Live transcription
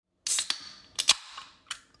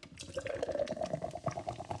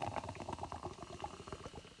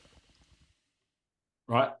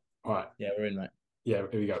Right, right. Yeah, we're in, mate. Yeah,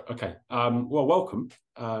 here we go. Okay. Well, welcome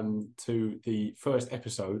to the first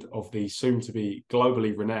episode of the soon-to-be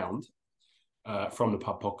globally renowned From the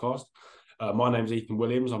Pub podcast. My name's Ethan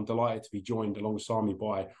Williams. I'm delighted to be joined alongside me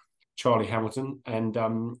by Charlie Hamilton. And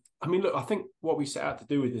look, I think what we set out to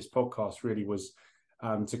do with this podcast really was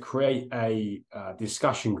to create a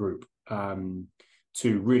discussion group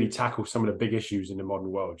to really tackle some of the big issues in the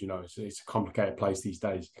modern world. You know, it's a complicated place these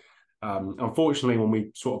days. Unfortunately, when we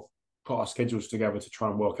sort of put our schedules together to try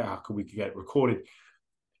and work out how we could get it recorded,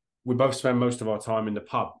 we both spend most of our time in the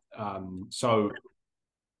pub. So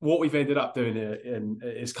what we've ended up doing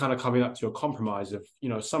is kind of coming up to a compromise of, you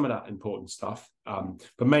know, some of that important stuff,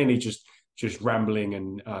 but mainly just rambling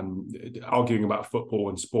and arguing about football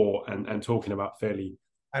and sport and talking about fairly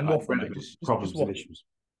And waffle, mate. relevant Just problems and waffle. issues.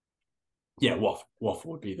 Yeah,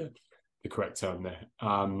 waffle would be the correct term there.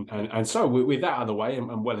 And so with that out of the way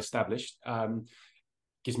and well established,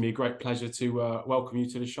 gives me a great pleasure to welcome you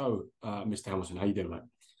to the show, Mr. Hamilton. How you doing, mate?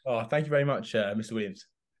 Oh, thank you very much, Mr. Williams.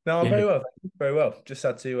 No, I'm Yeah. very well. Thank you. Very well. Just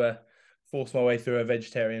had to force my way through a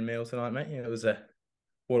vegetarian meal tonight, mate. It was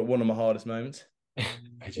one of my hardest moments.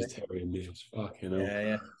 Vegetarian meals, fucking hell.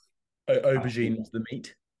 Yeah. Aubergine was the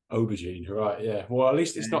meat. Aubergine, right? Yeah. Well, at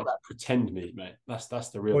least it's not that pretend meat, mate. That's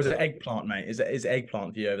the real. Or is it eggplant, mate? Is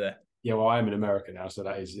eggplant for you over there? Yeah. Well, I am in America now, so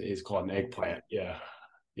that is quite an eggplant. Yeah.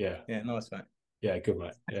 Yeah. Yeah, nice, mate. Yeah. Good,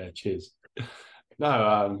 mate. Yeah. Cheers.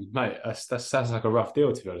 No, mate, that sounds like a rough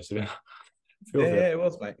deal, to be honest with you. Yeah, it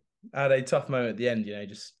was, mate. I had a tough moment at the end,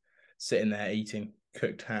 just sitting there eating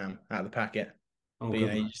cooked ham out of the packet. Oh, But,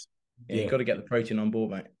 good, you've got to get the protein on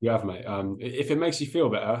board, mate. You have, mate. If it makes you feel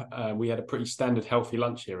better, we had a pretty standard healthy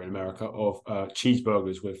lunch here in America of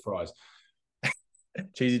cheeseburgers with fries.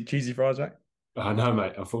 Cheesy fries, mate. No,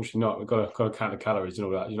 mate. Unfortunately, not. We've got to count the calories and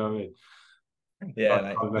all that. You know what I mean? Yeah,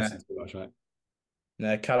 mate. I'm messing too much, mate.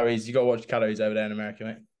 No, calories. You got to watch calories over there in America,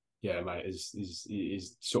 mate. Yeah, mate.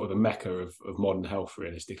 Is sort of the mecca of modern health,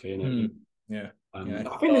 realistically, isn't it? Yeah. I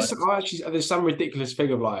think there's some ridiculous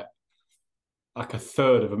thing of like a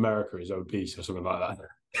third of America is obese or something like that.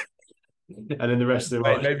 And then the rest of the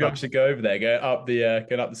world. Maybe I should go over there, go up the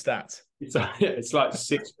stats. It's like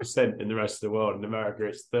 6% in the rest of the world. In America,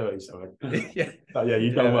 it's 30 something. Yeah,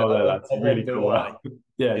 you've done well there, lads. You really done well.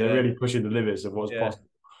 Yeah, they're really pushing the limits of what's possible.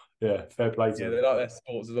 Yeah, fair play to them. Yeah, they like their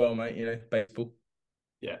sports as well, mate. Baseball.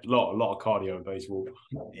 Yeah, a lot of cardio in baseball.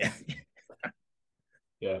 Yeah.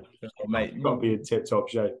 Yeah. Oh, mate, got to be in tip-top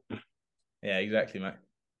shape. Yeah, exactly, mate.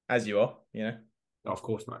 As you are, Oh, of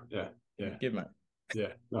course, mate. Yeah. Good, mate.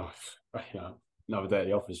 Yeah. Another day at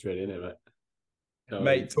the office, really, isn't it, mate?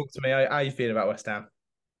 Mate, talk to me. How you feeling about West Ham?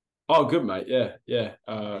 Oh, good, mate. Yeah.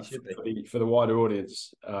 For the wider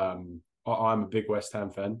audience, I'm a big West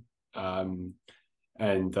Ham fan.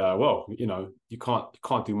 Well, you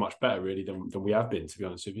can't do much better really than we have been, to be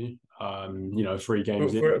honest with you. 3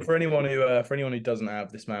 games for anyone who doesn't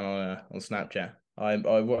have this man on Snapchat, I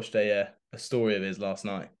watched a story of his last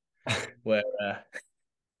night where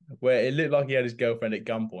it looked like he had his girlfriend at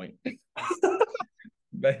gunpoint,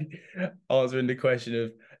 answering the question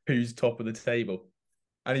of who's top of the table,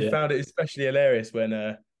 and he found it especially hilarious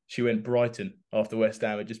when she went Brighton after West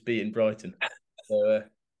Ham had just beaten Brighton. So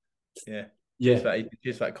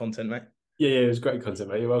just that content, mate. Yeah, it was great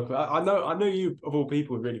content, mate. You're welcome. I know you of all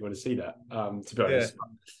people would really want to see that. To be honest,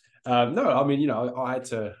 I had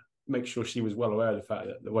to make sure she was well aware of the fact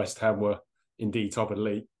that the West Ham were indeed top of the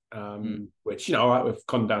league. Which all right, we've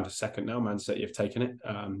gone down to second now. Man City have taken it.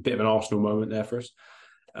 Bit of an Arsenal moment there for us.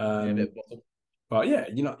 But yeah,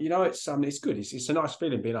 it's good. It's a nice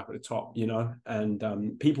feeling being up at the top,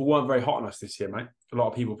 and people weren't very hot on us this year, mate. A lot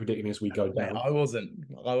of people predicting us we go down. Mate, I wasn't.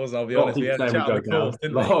 I'll be honest. We had a chat on the course,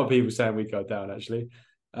 didn't we? A lot of people saying we go down, actually.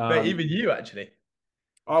 Mate, even you, actually.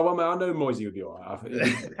 Oh, well, mate, I know Moisey would be all right.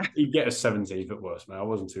 He'd get a 17th at worst, mate. I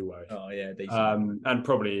wasn't too worried. Oh, yeah, decent. And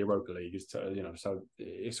probably Europa League is, so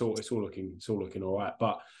it's all looking all right.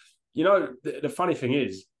 But, the funny thing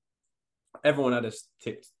is, everyone had us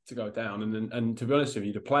tipped to go down, and to be honest with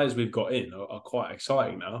you, the players we've got in are quite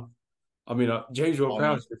exciting now. I mean, James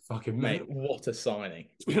Ward-Prowse is fucking mate. What a signing!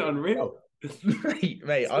 It's been unreal,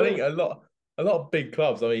 mate. I think a lot of big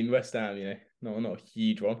clubs. I mean, West Ham, not a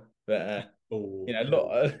huge one, but a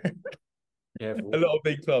lot of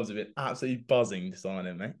big clubs have been absolutely buzzing to sign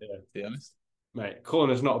him, mate. Yeah. To be honest, mate,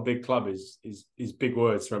 calling us not a big club is big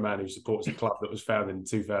words for a man who supports a club that was founded in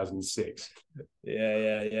 2006.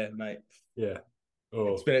 Yeah, mate. Yeah.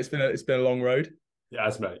 Oh. It's been a long road. Yeah,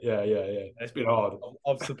 mate. Yeah. It's been hard.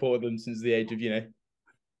 I've supported them since the age of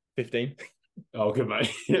 15. Oh, good, mate.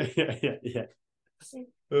 Yeah.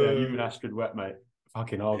 Yeah, you've been Astrid wet, mate.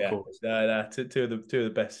 Fucking Yeah, hardcore. no, two of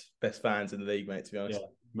the best fans in the league, mate. To be Yeah, honest.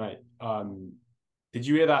 mate. Did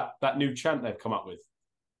you hear that new chant they've come up with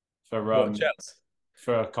for What,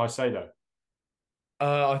 Chelsea? Caicedo?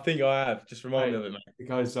 I think I have. Just remind me Mate, of it, mate.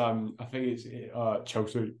 because I think it's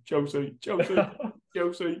Chelsea, Chelsea, Chelsea,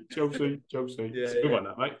 Chelsea, Chelsea, Chelsea. Yeah, It's a good yeah. one,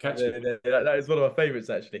 that mate. Catchy. That is one of my favourites,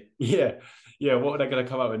 actually. Yeah, yeah. What are they going to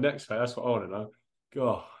come up with next, mate? That's what I want to know.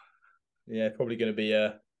 God. Yeah, probably going to be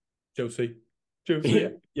Chelsea, Yeah, Chelsea,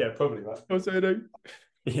 yeah, probably, mate. Chelsea.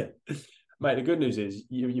 Yeah, mate. The good news is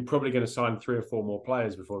you're probably going to sign 3 or 4 more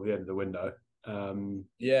players before the end of the window.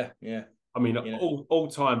 Yeah, yeah. I mean, You know, all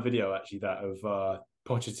time video actually that of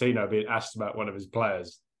Pochettino being asked about one of his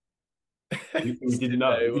players. We didn't didn't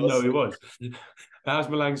know. know He who it didn't know was. who he was. How's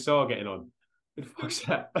Malang Sarr getting on? Who the fuck's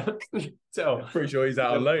that? Tell. Pretty sure he's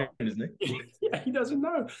out on loan, isn't Yeah, he doesn't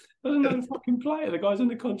know. Doesn't know the fucking player. The guy's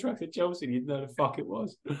under contract at Chelsea. He didn't know the fuck it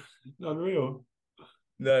was. Unreal.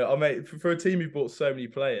 No, I mean, for a team who bought so many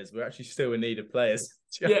players, we're actually still in need of players.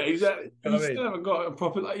 Yeah, exactly. You You know what I still mean? haven't got a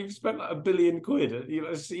proper. Like, you've spent like £1 billion.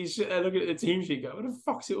 You sit there looking at the team sheet, going, "Where the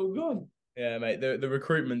fuck's it all gone?" Yeah, mate. The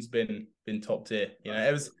recruitment's been top tier. You know,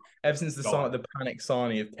 ever since the panic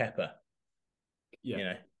signing of Kepa.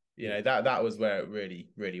 Yeah, You know that was where it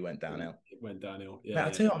really went downhill. it went downhill. Now, Yeah, I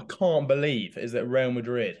yeah. tell you, what I can't believe is that Real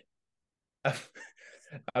Madrid.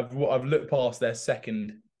 I've looked past their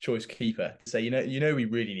second choice keeper to say, we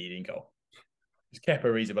really need in goal. It's Kepa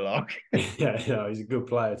Arrizabalaga. Yeah, he's a good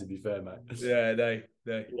player, to be fair, mate. Yeah, no.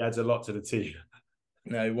 He adds a lot to the team.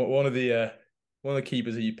 No, one of the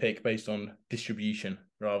keepers that you pick based on distribution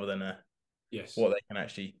rather than Yes, what they can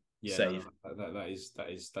actually save. No,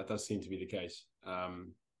 that does seem to be the case.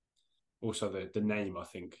 Also, the name, I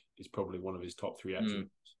think, is probably one of his top 3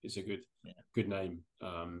 attributes. It's a good name.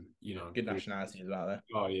 Good nationality as well there.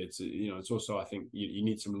 Oh yeah, it's also, I think you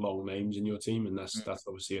need some long names in your team, and that's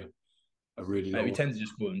obviously a really long. We tend to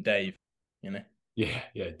just call him Dave.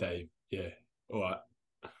 Yeah, Dave. Yeah, all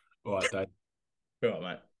right, Dave. All right,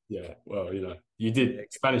 mate. Yeah, well, you did. Yeah.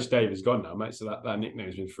 Spanish Dave is gone now, mate. So that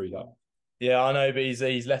nickname's been freed up. Yeah, I know, but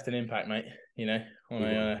he's left an impact, mate.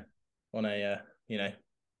 On a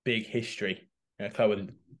big history. Club with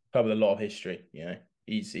a lot of history.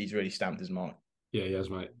 He's really stamped his mark. Yeah, he has,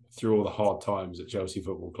 mate. Through all the hard times at Chelsea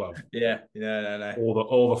Football Club. Yeah, no.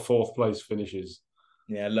 All the 4th place finishes.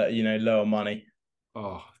 Yeah, lower money.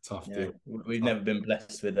 Oh, tough deal. We've never been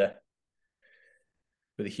blessed with a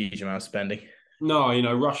huge amount of spending. No,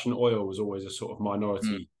 Russian oil was always a sort of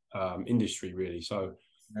minority industry, really. So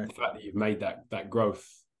the fact that you've made that growth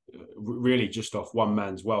really just off one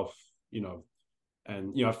man's wealth,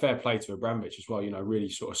 and fair play to Abramovich as well. Really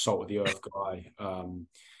sort of salt of the earth guy.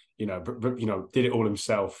 Did it all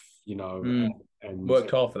himself. And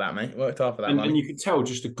worked hard for that, mate. Worked hard for that, and you could tell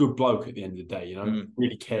just a good bloke at the end of the day.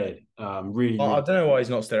 Really cared. Really. I don't know why he's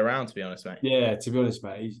not still around, to be honest, mate. Yeah, to be honest,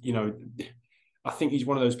 mate. I think he's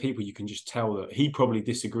one of those people you can just tell that he probably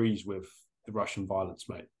disagrees with the Russian violence,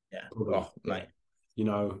 mate. Yeah. Probably. Oh, mate.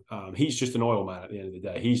 He's just an oil man at the end of the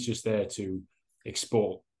day. He's just there to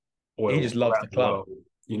export oil. He just loves the club.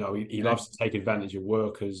 He loves to take advantage of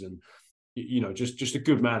workers, and just a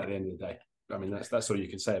good man at the end of the day. I mean, that's all you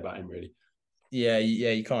can say about him, really. Yeah,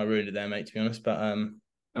 you kind of ruined it there, mate. To be honest, but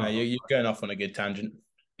you're going off on a good tangent.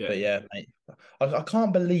 Yeah. But yeah, mate, I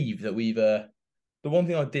can't believe that we've. The one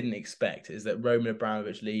thing I didn't expect is that Roman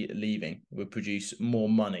Abramovich leaving would produce more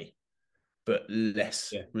money, but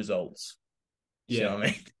less results. Yeah, you know what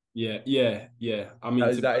I mean? Yeah. I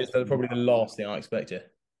mean, that is probably the last thing I expected.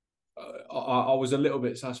 I was a little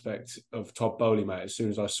bit suspect of Todd Bowley, mate, as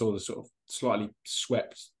soon as I saw the sort of slightly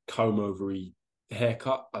swept comb-overy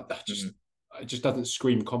haircut. It just doesn't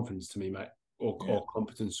scream confidence to me, mate, or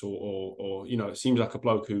competence, or it seems like a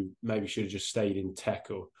bloke who maybe should have just stayed in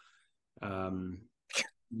tech or.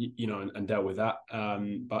 And dealt with that.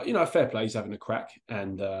 But fair play, he's having a crack,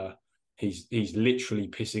 and he's literally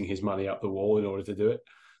pissing his money up the wall in order to do it.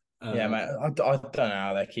 Yeah, mate. I don't know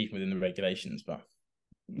how they're keeping within the regulations, but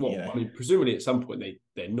I mean, presumably at some point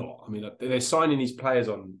they're not. I mean, they're signing these players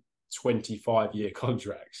on 25-year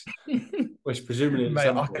contracts, which presumably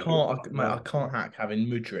mate, I can't hack having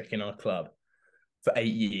Mudryk in our club for 8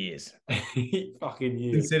 years. Fucking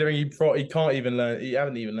years. Considering he can't even learn, he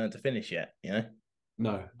haven't even learned to finish yet.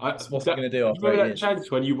 No, what's he going to do after remember that chance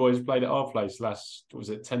when you boys played at our place last, was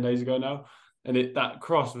it 10 days ago now? And that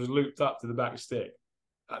cross was looped up to the back stick.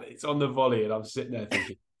 And it's on the volley, and I'm sitting there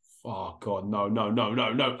thinking, oh, God, no.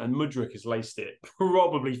 And Mudryk has laced it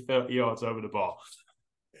probably 30 yards over the bar.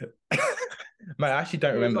 Mate, I actually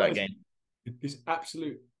don't remember that game. This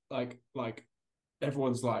absolute, like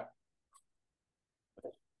everyone's like,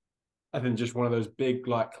 And then just one of those big,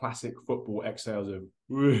 like, classic football exhales of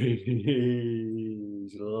laced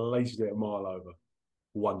it a mile over.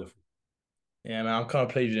 Wonderful. Yeah, man, I'm kind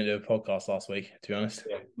of pleased we didn't do a podcast last week, to be honest.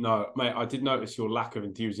 Yeah, no, mate, I did notice your lack of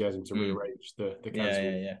enthusiasm to rearrange the cancelled.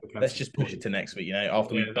 Yeah. The Let's cancelled just push it to next week,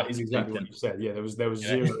 after yeah, we that is battered exactly what Luton. you said. Yeah, there was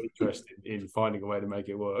zero interest in finding a way to make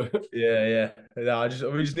it work. Yeah. No,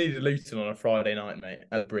 we just needed Luton on a Friday night, mate,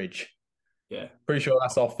 at the Bridge. Yeah, Pretty sure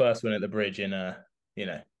that's our first win at the Bridge in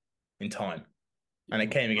in time. And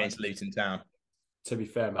it came right. against Luton Town. To be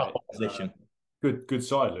fair, mate, Opposition. Good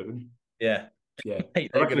side, Luton. Yeah. Yeah, Mate,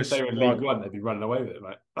 I reckon if they were in League One, they'd be running away with it,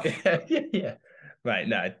 mate. Yeah. Mate,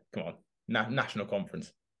 no, come on. National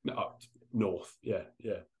Conference. No, North, yeah.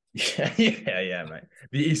 Yeah, mate.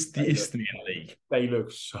 The Eastern League. They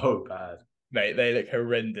look so bad. Mate, they look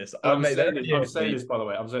horrendous. I'm saying this, by the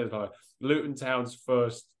way. Luton Town's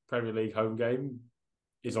first Premier League home game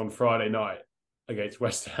is on Friday night against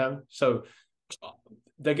West Ham. So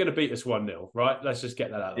they're going to beat us 1-0, right? Let's just get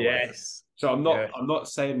that out of the way. Yes. So I'm not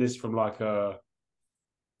saying this from like I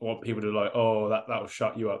want people to like, oh, that will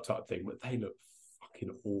shut you up type thing, but they look fucking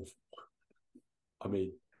awful. I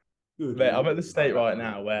mean, mate, I'm at the state right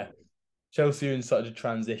now where Chelsea are in such a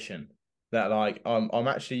transition that like I'm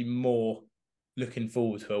actually more looking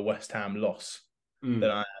forward to a West Ham loss than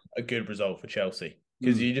I am a good result for Chelsea,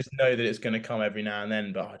 because you just know that it's going to come every now and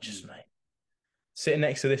then. But mate, sitting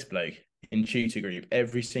next to this bloke in tutor group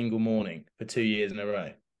every single morning for 2 years in a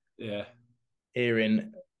row,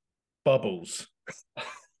 hearing bubbles,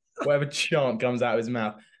 whatever chant comes out of his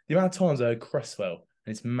mouth. The amount of times I heard Cresswell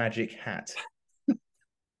and his magic hat.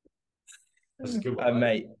 That's a good one, and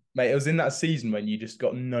mate, it was in that season when you just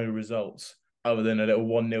got no results other than a little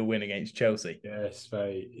 1-0 win against Chelsea. Yes,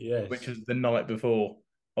 mate. Yes. Which was the night before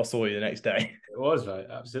I saw you the next day. It was, mate.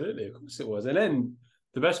 Absolutely. Of course it was. And then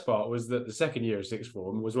the best part was that the second year of sixth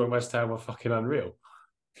form was when West Ham were fucking unreal.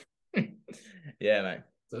 Yeah, mate.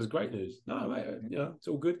 That was great news. No, mate, it's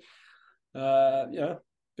all good.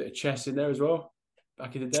 Bit of chess in there as well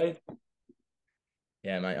back in the day.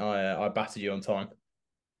 Yeah, mate. I battered you on time.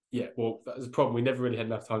 Yeah, well, that was the problem. We never really had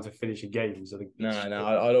enough time to finish a game. So no,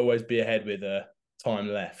 I'd always be ahead with time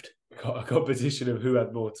left. A competition of who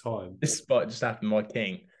had more time. This spot just happened, my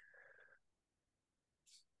king.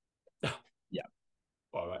 Yeah.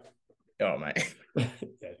 All right. Oh, mate.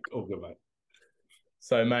 Yeah, all good, mate.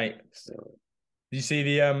 So, mate, did you see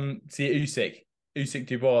the Usyk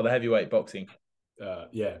Dubois, the heavyweight boxing?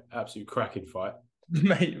 Yeah, absolute cracking fight.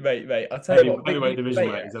 Mate, I tell you what, heavyweight division,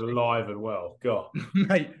 mate, is alive and well. God,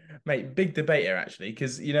 mate, big debate here actually,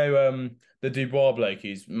 because the Dubois bloke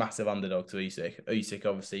who's massive underdog to Usyk. Usyk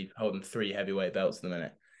obviously holding 3 heavyweight belts at the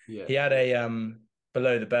minute. Yeah, he had a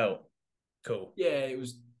below the belt. Cool. Yeah, it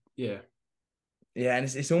was. Yeah, and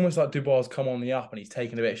it's almost like Dubois come on the up and he's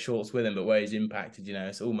taken a bit of shorts with him, but where he's impacted,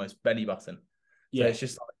 it's almost belly button. Yeah, so it's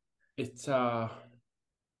just like it's.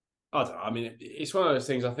 I don't know. I mean, it's one of those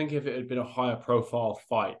things. I think if it had been a higher profile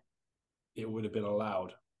fight, it would have been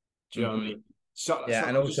allowed. Do you know what I mean?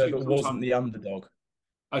 And also if it wasn't the underdog.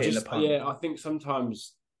 I think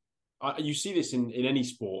sometimes you see this in any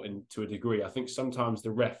sport to a degree. I think sometimes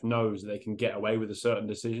the ref knows that they can get away with a certain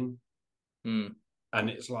decision. And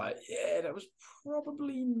it's like, that was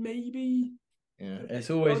probably maybe. Yeah, it's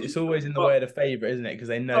always in the way of the favourite, isn't it? Because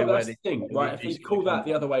they know where the thing, right? If you call that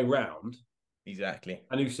the other way round. Exactly.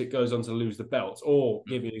 And Usyk goes on to lose the belt. Or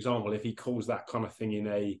give you an example, if he calls that kind of thing in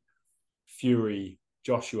a Fury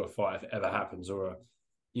Joshua fight, if it ever happens, or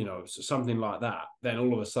something like that, then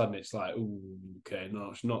all of a sudden it's like, okay, no,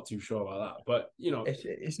 I'm not too sure about that. But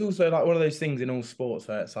it's also like one of those things in all sports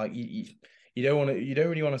where it's like you don't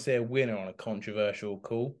really want to see a winner on a controversial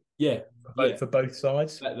call. Yeah. For both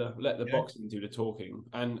sides. Let the boxing do the talking.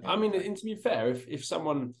 And I mean, and to be fair, if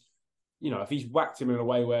someone, if he's whacked him in a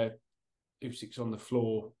way where Usyk's on the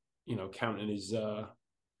floor, counting his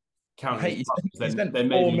he spent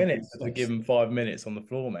 4 minutes to give him 5 minutes on the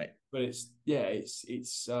floor, mate. But it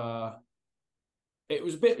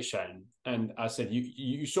was a bit of a shame. And I said,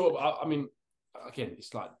 you sort of, I mean, again,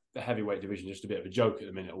 it's like the heavyweight division, just a bit of a joke at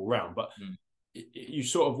the minute all round, but you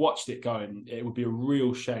sort of watched it going, it would be a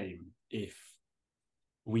real shame if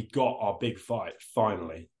we got our big fight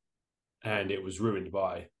finally and it was ruined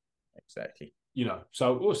by. Exactly.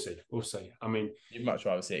 So we'll see. I mean, you'd much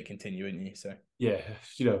rather see it continue, wouldn't you? So yeah,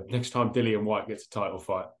 next time Dillian White gets a title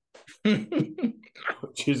fight,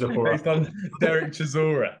 Chisora. Next time Derek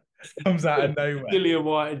Chisora comes out of nowhere. Dillian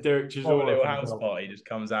White and Derek Chisora. A little house party just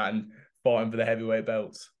comes out and fighting for the heavyweight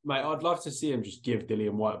belts. Mate, I'd love to see him just give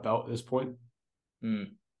Dillian White a belt at this point,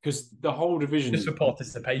 because the whole division just for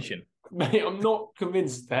participation. Mate, I'm not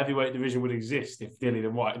convinced the heavyweight division would exist if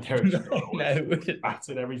Dillian White and Derek Chisora were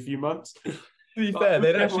battered every few months. To be fair,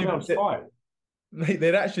 they'd actually fight.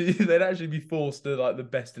 They'd actually be forced to like the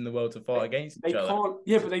best in the world to fight against each other. Can't.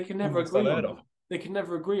 Yeah, but they can never agree on that. They can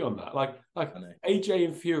never agree on that. Like AJ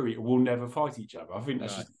and Fury will never fight each other. I think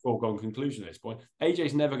that's just a foregone conclusion at this point.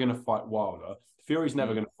 AJ's never going to fight Wilder. Fury's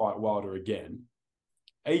never going to fight Wilder again.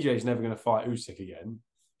 AJ's never going to fight Usyk again.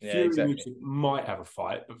 Yeah, Fury exactly. and Usyk might have a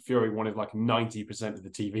fight, but Fury wanted like 90% of the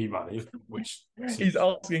TV money, which he's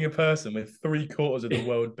asking a person with 3/4 of the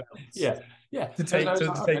world belts. yeah, to take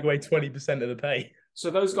away 20% of the pay. So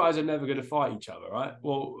those guys are never going to fight each other, right?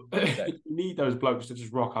 Well, you need those blokes to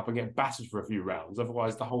just rock up and get battered for a few rounds.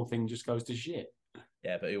 Otherwise, the whole thing just goes to shit.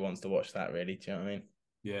 Yeah, but who wants to watch that, really? Do you know what I mean?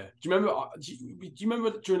 Yeah. Do you remember? Do you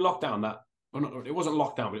remember during lockdown that? Well, not, it wasn't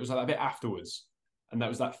lockdown, but it was like a bit afterwards, and that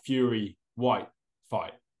was that Fury White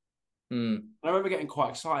fight. I remember getting quite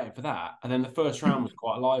excited for that, and then the first round was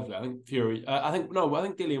quite lively. I think Fury. I think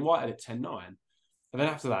Dillian White had it 10-9, and then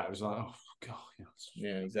after that it was like, oh god,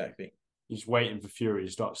 yeah, exactly. You're just waiting for Fury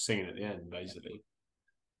to start singing at the end, basically.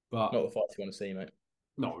 But not the fight you want to see, mate.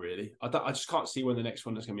 Not really. I just can't see when the next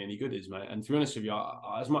one that's going to be any good is, mate. And to be honest with you,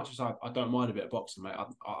 as much as I don't mind a bit of boxing, mate,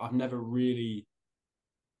 I've never really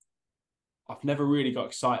got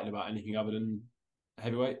excited about anything other than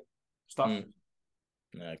heavyweight stuff.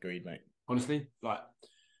 No, agreed, mate. Honestly, like,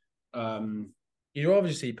 you'd rather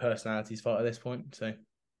just see personalities fight at this point, so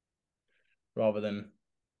rather than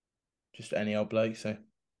just any old bloke. So.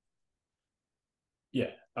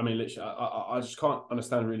 Yeah, I mean, literally, I just can't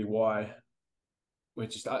understand really why we're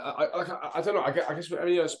just. I don't know. I guess with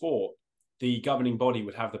any other sport, the governing body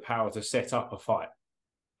would have the power to set up a fight,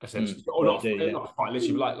 essentially, or not a fight.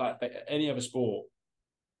 Literally, like any other sport,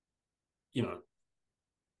 you know,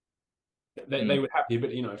 they would have the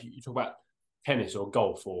ability. You know, if you talk about tennis or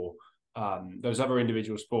golf or those other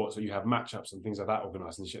individual sports where you have matchups and things like that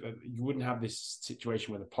organised and shit, you wouldn't have this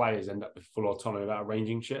situation where the players end up with full autonomy about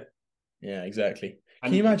arranging shit. Yeah, exactly.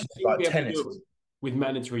 Can you imagine like tennis with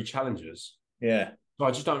mandatory challenges? Yeah. So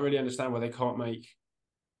I just don't really understand why they can't make.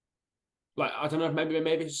 Like, I don't know, maybe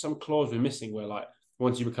it's some clause we're missing where, like,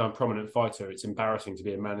 once you become a prominent fighter, it's embarrassing to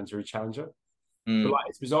be a mandatory challenger. But like,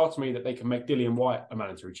 it's bizarre to me that they can make Dillian White a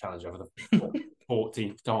mandatory challenger for the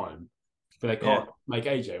 14th time, but they can't make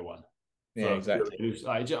AJ one. Yeah, exactly.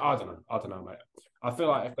 Like, I don't know, mate. I feel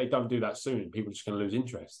like if they don't do that soon, people are just going to lose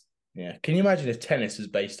interest. Yeah. Can you imagine if tennis was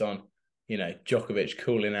based on, you know, Djokovic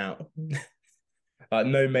calling out, like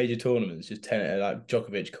no major tournaments, just tennis, like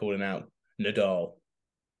Djokovic calling out Nadal.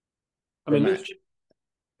 I mean, it'd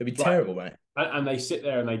be terrible, mate. And they sit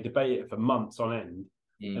there and they debate it for months on end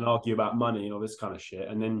and argue about money and all this kind of shit,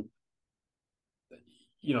 and then,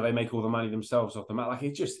 you know, they make all the money themselves off the mat. Like,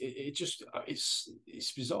 it's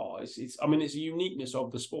bizarre. I mean, it's a uniqueness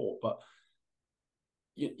of the sport, but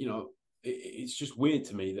you know, it's just weird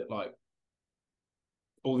to me that, like,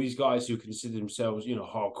 all these guys who consider themselves, you know,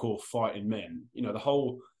 hardcore fighting men, you know, the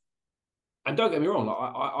whole. And don't get me wrong, like,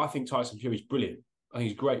 I think Tyson Fury's brilliant. I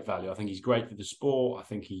think he's great value. I think he's great for the sport. I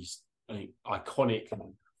think he's an iconic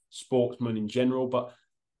sportsman in general. But,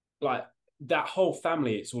 like, that whole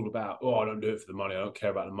family, it's all about, oh, I don't do it for the money. I don't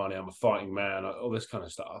care about the money. I'm a fighting man. All this kind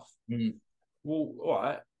of stuff. Well, all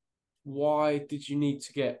right. Why did you need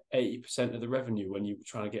to get 80% of the revenue when you were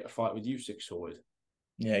trying to get a fight with Usyk sorted?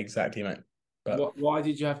 Yeah, exactly, mate. But why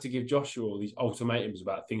did you have to give Joshua all these ultimatums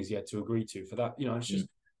about things he had to agree to for that? You know,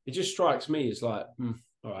 it just strikes me as like,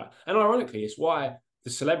 all right. And ironically, it's why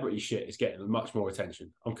the celebrity shit is getting much more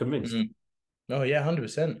attention. I'm convinced. Oh yeah,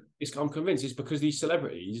 100%. I'm convinced it's because these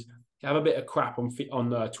celebrities have a bit of crap on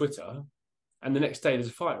Twitter, and the next day there's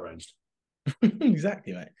a fight arranged.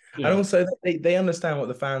 Exactly, mate. You know? And also they understand what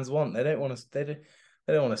the fans want. They don't want to. They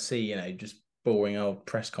don't want to see, you know, just boring old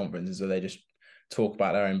press conferences where they just talk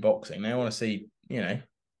about their own boxing. They want to see, you know,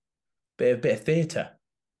 bit of theatre,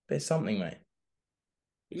 bit of something, mate.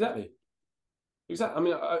 Exactly. I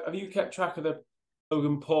mean, have you kept track of the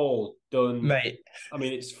Logan Paul done, mate? I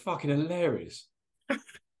mean, it's fucking hilarious,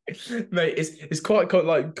 mate. It's quite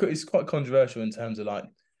controversial in terms of like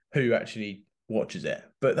who actually watches it,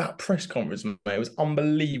 but that press conference, mate, it was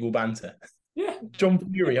unbelievable banter. Yeah, John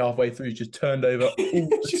Fury halfway through just turned over all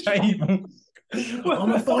the table.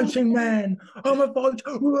 I'm a fighting man. I'm a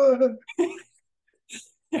fighter.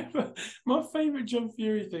 Yeah, but my favourite John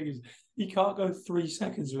Fury thing is he can't go 3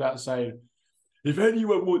 seconds without saying, if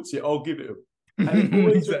anyone wants it, I'll give it him. And it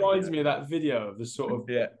always reminds me of that video of the sort of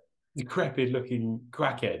decrepit-looking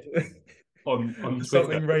crackhead on Twitter.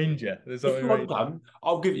 Something Ranger. There's something Ranger. Done,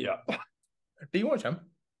 I'll give it up. Do you watch him?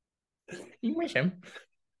 You wish him?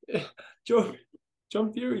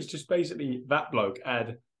 John Fury's just basically that bloke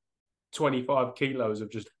add 25 kilos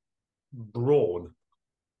of just brawn.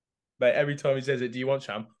 But every time he says it, do you want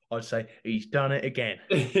Sham? I'd say, he's done it again.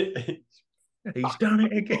 He's done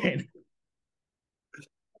it again.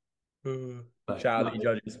 Shout out to the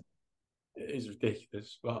judges. It is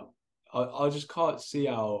ridiculous, but I just can't see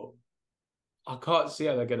how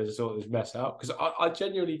they're going to sort this mess out, because I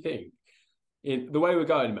genuinely think, in the way we're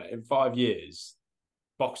going, mate, in 5 years,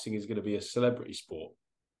 boxing is going to be a celebrity sport.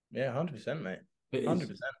 Yeah, 100%, mate. It is.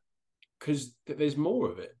 100%. Because there's more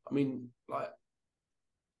of it. I mean, like,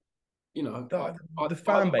 you know, the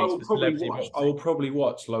fan base for celebrity boxing. I will probably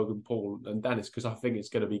watch Logan Paul and Dennis because I think it's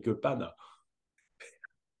going to be good banter.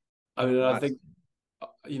 I mean, I think,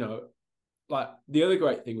 you know, like, the other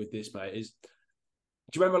great thing with this, mate, is,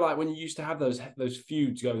 do you remember, like, when you used to have those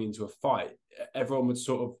feuds going into a fight, everyone would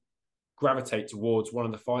sort of gravitate towards one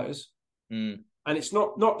of the fighters. And it's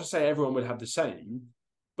not to say everyone would have the same,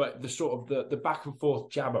 but the sort of the back and forth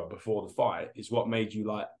jabber before the fight is what made you,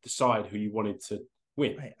 like, decide who you wanted to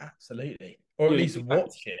win. Mate, absolutely. Or at least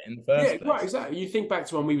watch it in the first place. Right, exactly. You think back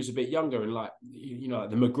to when we was a bit younger, and, like, you know, like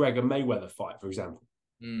the McGregor-Mayweather fight, for example.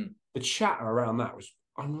 The chatter around that was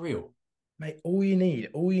unreal. Mate, all you need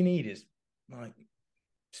is, like,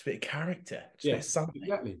 just a bit of character. Just a bit of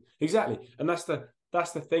something. Exactly. And that's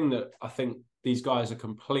the thing that I think these guys are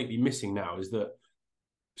completely missing now, is that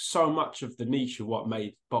so much of the niche of what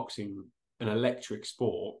made boxing an electric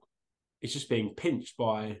sport is just being pinched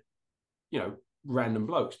by, you know, random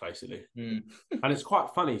blokes, basically. And it's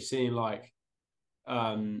quite funny seeing, like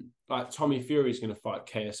Tommy Fury's going to fight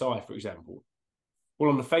KSI, for example. Well,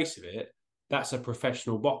 on the face of it, that's a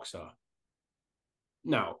professional boxer.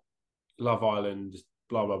 Now, Love Island,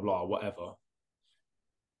 blah, blah, blah, whatever.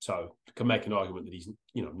 So can make an argument that he's,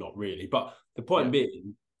 you know, not really. But the point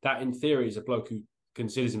being that, in theory, is a bloke who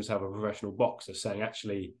considers himself a professional boxer saying,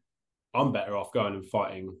 actually, I'm better off going and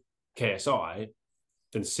fighting KSI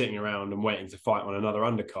than sitting around and waiting to fight on another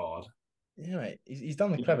undercard. Yeah, mate. He's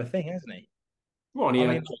done the clever thing, hasn't he? Well, and he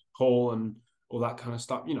had Paul and all that kind of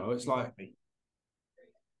stuff. You know, it's like,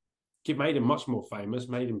 it made him much more famous,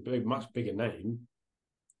 made him a much bigger name.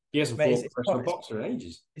 He hasn't fought a professional boxer in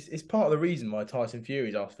ages. It's part of the reason why Tyson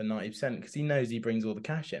Fury's asked for 90%, because he knows he brings all the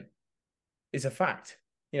cash in. It's a fact.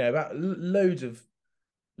 You know, about loads of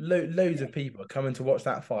people are coming to watch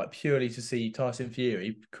that fight purely to see Tyson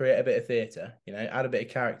Fury create a bit of theatre, you know, add a bit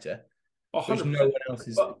of character, which no one else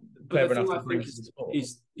is clever enough to bring to the sport.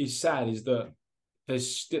 Is sad is that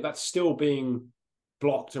that's still being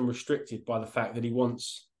blocked and restricted by the fact that he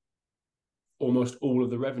wants almost all of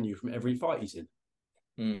the revenue from every fight he's in.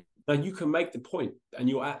 Now, you can make the point, and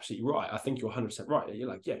you're absolutely right. I think you're 100% right. You're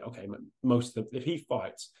like, yeah, okay, if he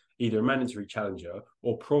fights either a mandatory challenger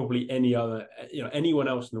or probably any other, you know, anyone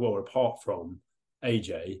else in the world apart from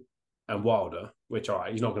AJ and Wilder, which, all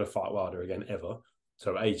right, he's not going to fight Wilder again ever.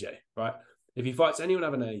 So AJ, right? If he fights anyone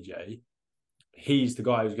other than AJ, he's the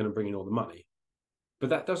guy who's going to bring in all the money.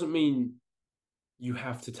 But that doesn't mean you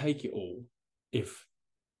have to take it all if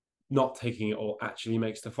not taking it all actually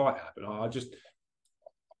makes the fight happen.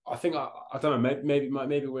 I think I don't know. Maybe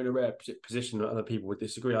we're in a rare position that other people would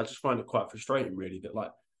disagree. I just find it quite frustrating, really, that,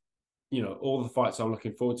 like, you know, all the fights I'm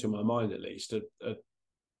looking forward to, in my mind at least, are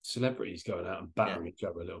celebrities going out and battering each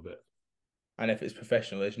other a little bit. And if it's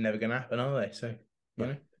professional, it's never going to happen, are they? So, you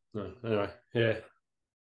know. No, anyway, yeah.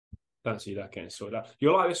 Don't see that getting sorted out.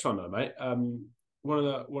 You'll like this one though, mate. One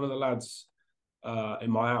of the lads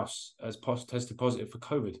in my house has tested positive for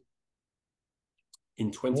COVID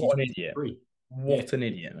in 2023. What an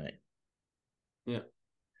idiot, mate. Yeah.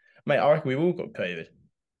 Mate, I reckon we've all got COVID.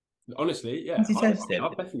 Honestly, yeah.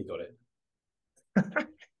 I've definitely got it.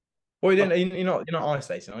 Well, you're not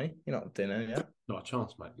isolating, are you? You're not doing it, yeah? Not a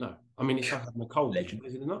chance, mate. No. I mean, it's like having a cold. Is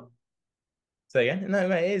it not? Say again? No,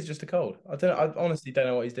 mate, it is just a cold. I honestly don't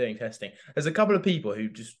know what he's doing testing. There's a couple of people who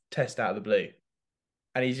just test out of the blue,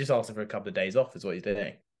 and he's just asking for a couple of days off is what he's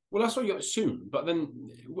doing. Well, that's what you assume. But then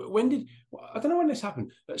I don't know when this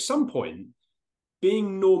happened. At some point,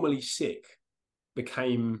 being normally sick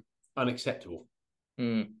became unacceptable.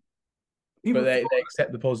 But they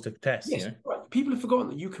accept the positive test. Yes, you know? Right. People have forgotten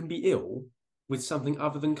that you can be ill with something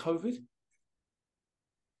other than COVID.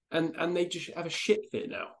 And they just have a shit fit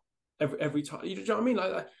now every time. You know what I mean?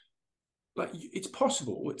 Like it's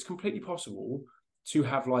possible. It's completely possible to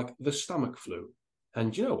have, like, the stomach flu.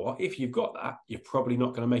 And you know what? If you've got that, you're probably not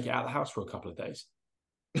going to make it out of the house for a couple of days.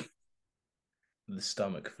 The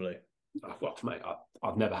stomach flu. Well, mate,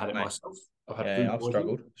 I've never had it myself. I've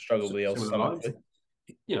struggled with the old stomach flu.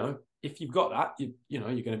 You know, if you've got that, you know,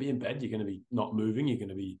 you're going to be in bed, you're going to be not moving, you're going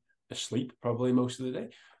to be asleep probably most of the day.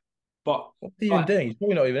 But what's he even doing? He's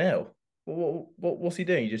probably not even ill. What's he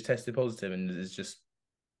doing? He just tested positive and is just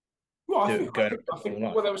well, there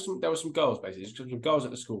were some girls basically. Some girls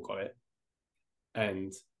at the school got it,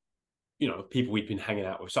 and people we'd been hanging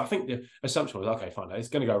out with. So I think the assumption was, okay, fine, it's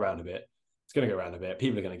going to go around a bit. It's going to go around a bit.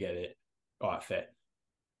 People are going to get it. All right, fair.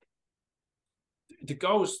 The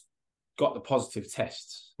girls got the positive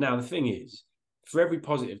tests. Now the thing is, for every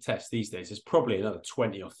positive test these days, there's probably another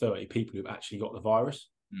 20 or 30 people who've actually got the virus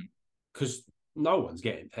because no one's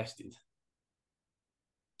getting tested.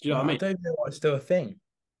 Do you know what I mean? I don't know why it's still a thing.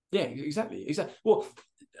 Yeah, exactly. Well,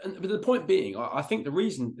 but the point being, I think the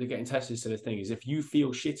reason they're getting tested is the thing is if you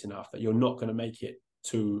feel shit enough that you're not going to make it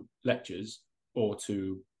to lectures or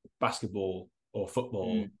to basketball or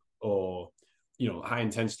football or high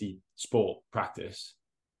intensity sport practice,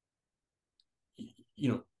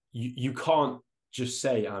 you can't just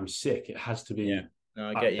say I'm sick. It has to be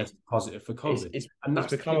I get you. Positive for COVID. It's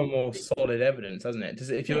become a more solid evidence, hasn't it?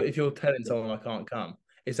 If you're telling someone I can't come,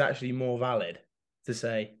 it's actually more valid to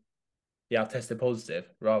say, yeah, I've tested positive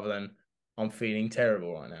rather than I'm feeling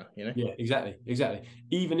terrible right now, Yeah, exactly.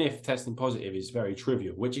 Even if testing positive is very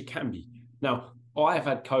trivial, which it can be. Now, I have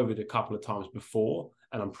had COVID a couple of times before,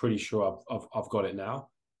 and I'm pretty sure I've got it now.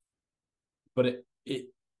 But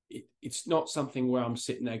it's not something where I'm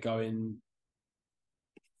sitting there going,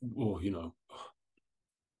 oh,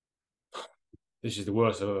 this is the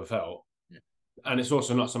worst I've ever felt. Yeah. And it's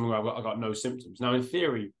also not something where I got no symptoms. Now, in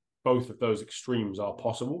theory, both of those extremes are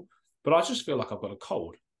possible, but I just feel like I've got a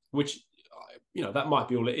cold, which, that might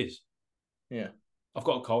be all it is. Yeah. I've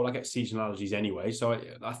got a cold. I get seasonal allergies anyway, so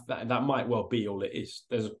that might well be all it is.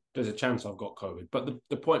 There's a chance I've got COVID, but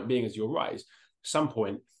the point being is, you're right. Is at some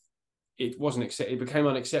point it it became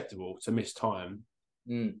unacceptable to miss time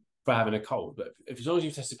for having a cold. But if as long as you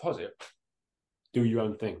tested positive, do your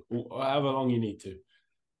own thing, however long you need to.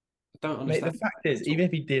 I don't understand. Mate, the fact is, even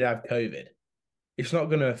if he did have COVID, it's not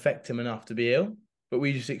going to affect him enough to be ill. But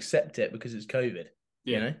we just accept it because it's COVID.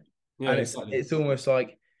 Yeah, and it's almost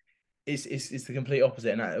like it's the complete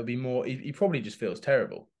opposite, and that it'll be more. He probably just feels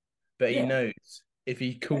terrible, but he knows if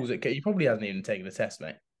he calls it, he probably hasn't even taken the test,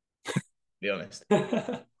 mate. To be honest,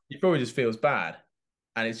 he probably just feels bad,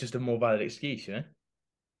 and it's just a more valid excuse,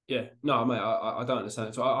 Yeah, no, mate, I don't understand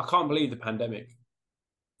it. So I can't believe the pandemic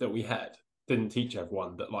that we had didn't teach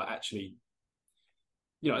everyone that, like, actually,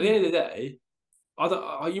 at the end of the day,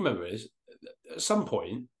 you remember this, at some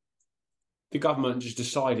point, the government just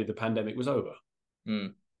decided the pandemic was over.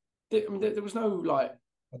 There was no, like,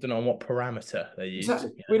 I don't know on what parameter they used.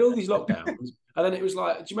 Exactly. We had all these lockdowns, and then it was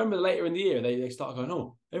like, do you remember later in the year they started going,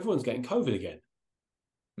 oh, everyone's getting COVID again,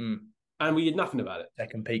 and we did nothing about it.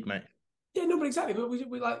 Second peak, mate. Yeah, no, but exactly. But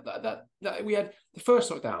we like that we had the first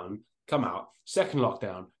lockdown come out, second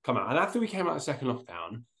lockdown come out, and after we came out of the second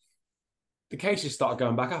lockdown, the cases started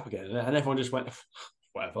going back up again, and everyone just went,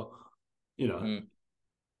 whatever,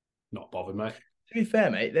 not bothered, mate. To be fair,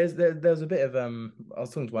 mate, there's a bit of I was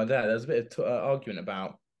talking to my dad. There's a bit of argument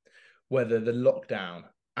about whether the lockdown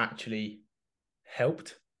actually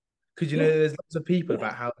helped, because there's lots of people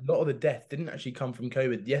about how a lot of the death didn't actually come from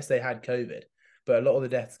COVID. Yes, they had COVID, but a lot of the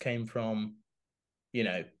deaths came from,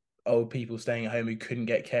 old people staying at home who couldn't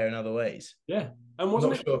get care in other ways. Yeah, and I'm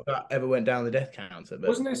not sure if that ever went down the death counter. But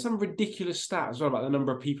wasn't there some ridiculous stat as well about the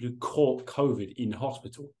number of people who caught COVID in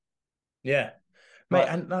hospital? Yeah, mate,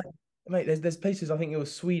 mate, there's places, I think it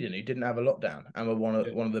was Sweden, who didn't have a lockdown and were one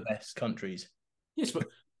of the best countries. Yes, but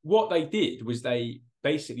what they did was they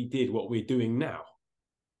basically did what we're doing now.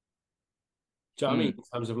 Do you know what I mean? In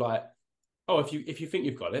terms of like, oh, if you think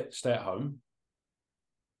you've got it, stay at home,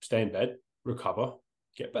 stay in bed, recover,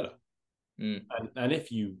 get better. And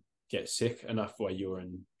if you get sick enough where you're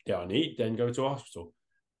in dire need, then go to a hospital.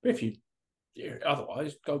 But if you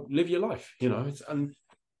otherwise, go live your life, and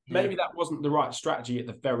maybe that wasn't the right strategy at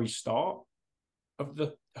the very start of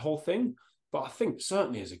the whole thing. But I think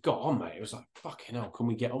certainly as it got on, mate, it was like, fucking hell, can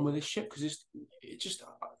we get on with this shit? Because it just,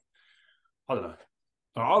 I don't know.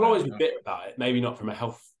 I'll always be bitter about it. Maybe not from a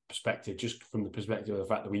health perspective, just from the perspective of the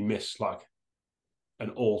fact that we missed like an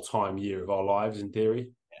all-time year of our lives in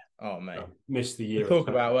theory. Yeah. Oh, mate. Missed the year. We talk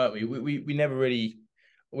about, weren't we? We never really,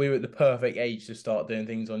 we were at the perfect age to start doing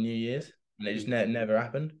things on New Year's, and it just never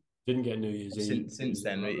happened. Didn't get New Year's Eve. Since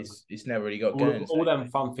then, it's never really got going. All them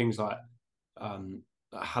fun things like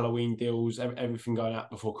Halloween deals, everything going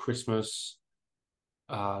out before Christmas,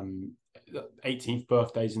 18th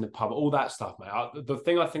birthdays in the pub, all that stuff, mate. The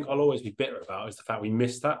thing I think I'll always be bitter about is the fact we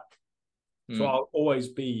missed that. So I'll always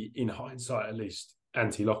be, in hindsight at least,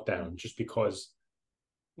 anti-lockdown, just because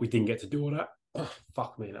we didn't get to do all that. Oh,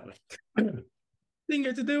 fuck me, that way. Didn't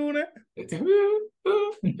get to do all that.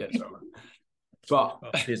 Yeah, sorry.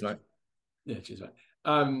 But cheers, mate. Yeah, cheers, mate.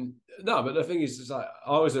 No, but the thing is, it's like I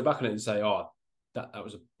always look back on it and say, "Oh, that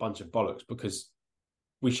was a bunch of bollocks," because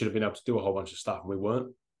we should have been able to do a whole bunch of stuff and we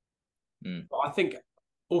weren't. But I think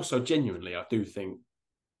also genuinely, I do think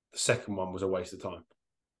the second one was a waste of time.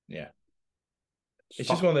 Yeah, it's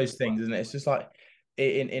just one of those things, isn't it? It's just like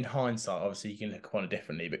in hindsight, obviously you can look upon it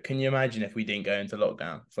differently. But can you imagine if we didn't go into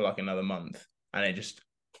lockdown for like another month and it just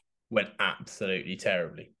went absolutely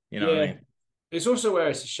terribly? You know what I mean? It's also where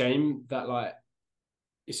it's a shame that like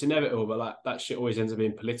it's inevitable, but like that shit always ends up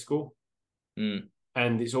being political, and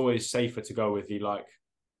it's always safer to go with the like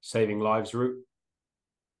saving lives route.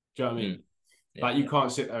 Do you know what I mean? Yeah. Like you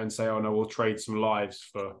can't sit there and say, "Oh no, we'll trade some lives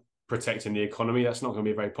for protecting the economy." That's not going to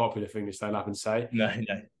be a very popular thing to stand up and say. No.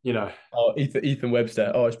 You know. Oh, Ethan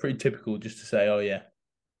Webster. Oh, it's pretty typical just to say, "Oh yeah,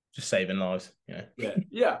 just saving lives."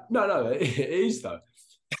 Yeah. No, it is though.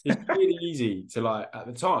 It's really easy to like at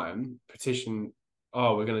the time petition.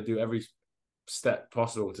 Oh, we're going to do every step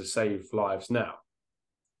possible to save lives now.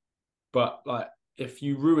 But like, if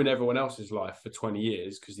you ruin everyone else's life for 20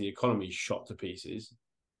 years because the economy's shot to pieces,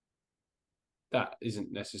 that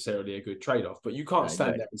isn't necessarily a good trade-off. But you can't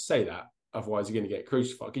stand there and say that, otherwise you're going to get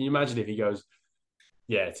crucified. Can you imagine if he goes,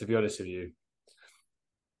 "Yeah, to be honest with you,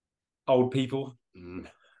 old people,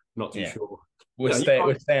 not too sure. We're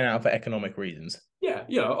staying out for economic reasons." Yeah,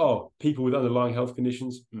 people with underlying health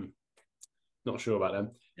conditions, not sure about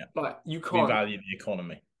them. Yeah. Like you can't. We value the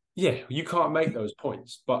economy. Yeah, you can't make those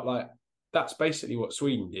points. But like that's basically what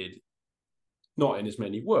Sweden did. Not in as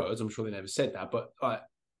many words. I'm sure they never said that, but like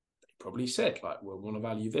they probably said, like, we want to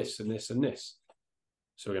value this and this and this.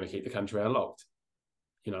 So we're going to keep the country unlocked.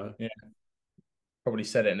 Yeah. Probably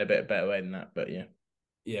said it in a bit better way than that, but yeah.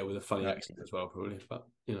 Yeah, with a funny accent as well, probably. But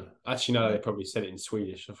actually, no, they probably said it in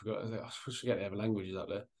Swedish. I forgot. I forget they have languages up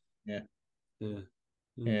there. Yeah.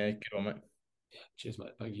 Yeah, good on, mate. Yeah, cheers,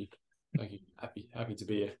 mate. Thank you. Happy to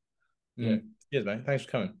be here. Yeah. Cheers, mate. Thanks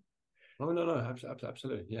for coming. Oh no,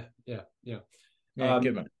 absolutely. Yeah. Yeah,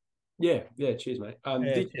 good, mate. Yeah. Cheers, mate.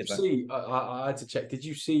 Did you see? Mate. I had to check. Did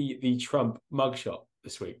you see the Trump mugshot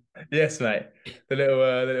this week? Yes, mate. The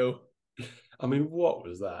little. I mean, what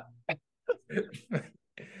was that?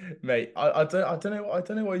 Mate, I don't know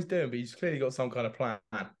what he's doing, but he's clearly got some kind of plan.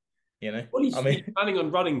 Well, he's planning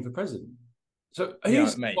on running for president. So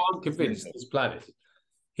here's what I'm convinced his plan is.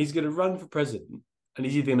 He's going to run for president, and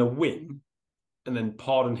he's either going to win and then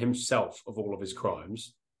pardon himself of all of his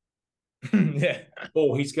crimes,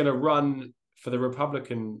 or he's going to run for the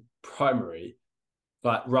Republican primary,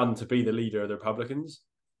 like run to be the leader of the Republicans,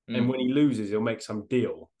 and when he loses, he'll make some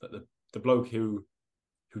deal that the bloke who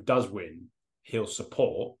does win, he'll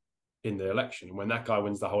support in the election. And when that guy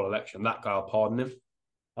wins the whole election, that guy will pardon him.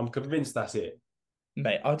 I'm convinced that's it.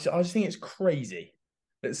 Mate, I just think it's crazy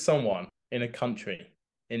that someone in a country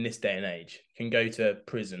in this day and age can go to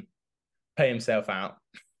prison, pay himself out,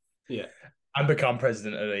 and become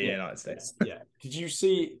president of the United States. Yeah. Did you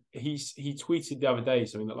see he tweeted the other day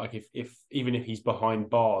something that like if even if he's behind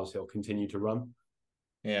bars, he'll continue to run?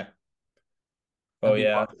 Yeah. Oh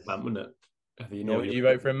yeah. Wouldn't it? You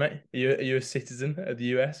vote for him, mate? Are you a citizen of the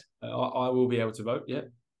US? I will be able to vote. Yeah.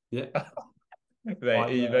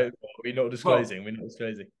 Mate, you vote for? We're not disclosing.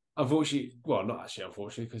 Unfortunately, well, not actually.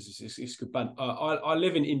 Unfortunately, because it's good ban. I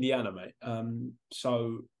live in Indiana, mate.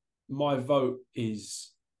 So my vote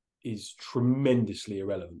is tremendously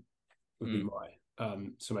irrelevant. Would be my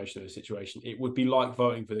summation of the situation. It would be like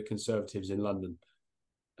voting for the Conservatives in London.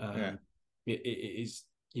 It is,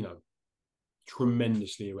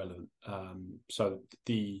 tremendously irrelevant. So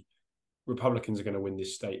the Republicans are going to win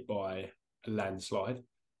this state by a landslide.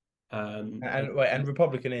 And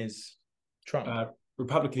Republican is Trump.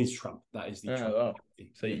 Republican is Trump. That is the Trump. Oh.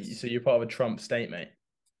 So you're part of a Trump state, mate.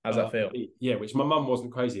 How's that feel? Yeah, which my mum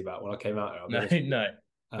wasn't crazy about when I came out here. No,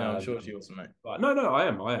 I'm sure she wasn't, mate. No, I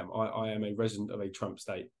am. I am a resident of a Trump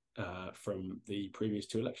state from the previous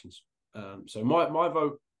two elections. So my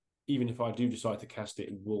vote, even if I do decide to cast it,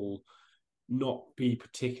 will not be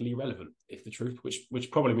particularly relevant, if the truth,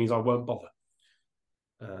 which probably means I won't bother.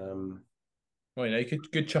 Well,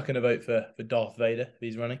 good chucking a vote for Darth Vader if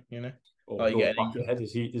he's running, Or Buckethead,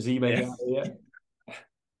 does he make it out yet?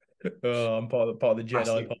 Oh, I'm part of the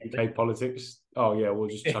Jedi party. UK politics. Oh yeah, we'll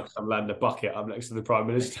just chuck some land a bucket up next to the Prime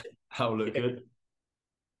Minister. That'll look good.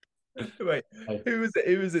 Wait, who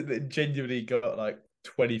was it that genuinely got like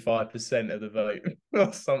 25% of the vote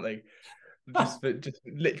or something? Just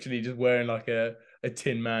literally just wearing like a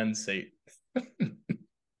Tin Man suit.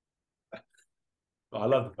 I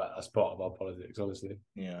love the fact that's part of our politics, honestly.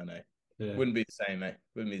 Yeah, I know. Yeah. Wouldn't be the same, mate.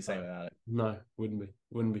 Wouldn't be the same without it. No, wouldn't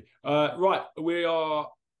be. Right, we are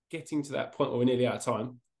getting to that point where we're nearly out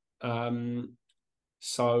of time.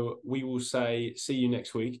 So we will say see you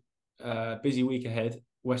next week. Busy week ahead.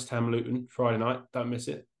 West Ham Luton Friday night. Don't miss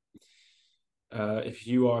it. If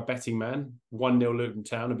you are a betting man, 1-0 Luton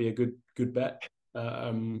Town would be a good bet.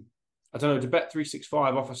 I don't know. Do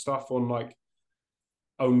Bet365 offer stuff on like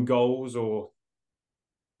own goals or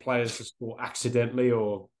players to score accidentally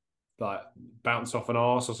or like bounce off an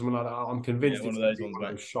arse or something like that? I'm convinced one it's of those one ones, of mate.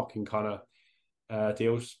 those shocking kind of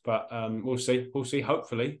deals. But we'll see. We'll see.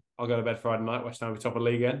 Hopefully, I'll go to bed Friday night. West Ham will be top of the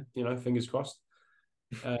league again. Fingers crossed.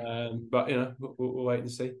 But we'll wait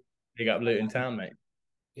and see. Big up Luton Town, mate.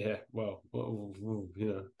 Yeah. Well,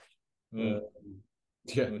 yeah. Well,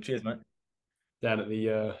 cheers, mate. Down at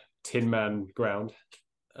the Tin Man ground.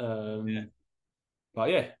 But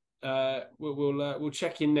yeah, we'll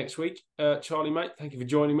check in next week. Charlie, mate, thank you for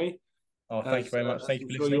joining me. Oh, thank you very much. Thank you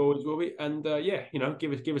for listening. You always will be. And yeah,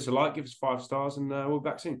 give us a like, give us 5 stars, and we'll be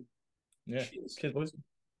back soon. Yeah. Cheers, boys.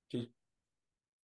 Cheers.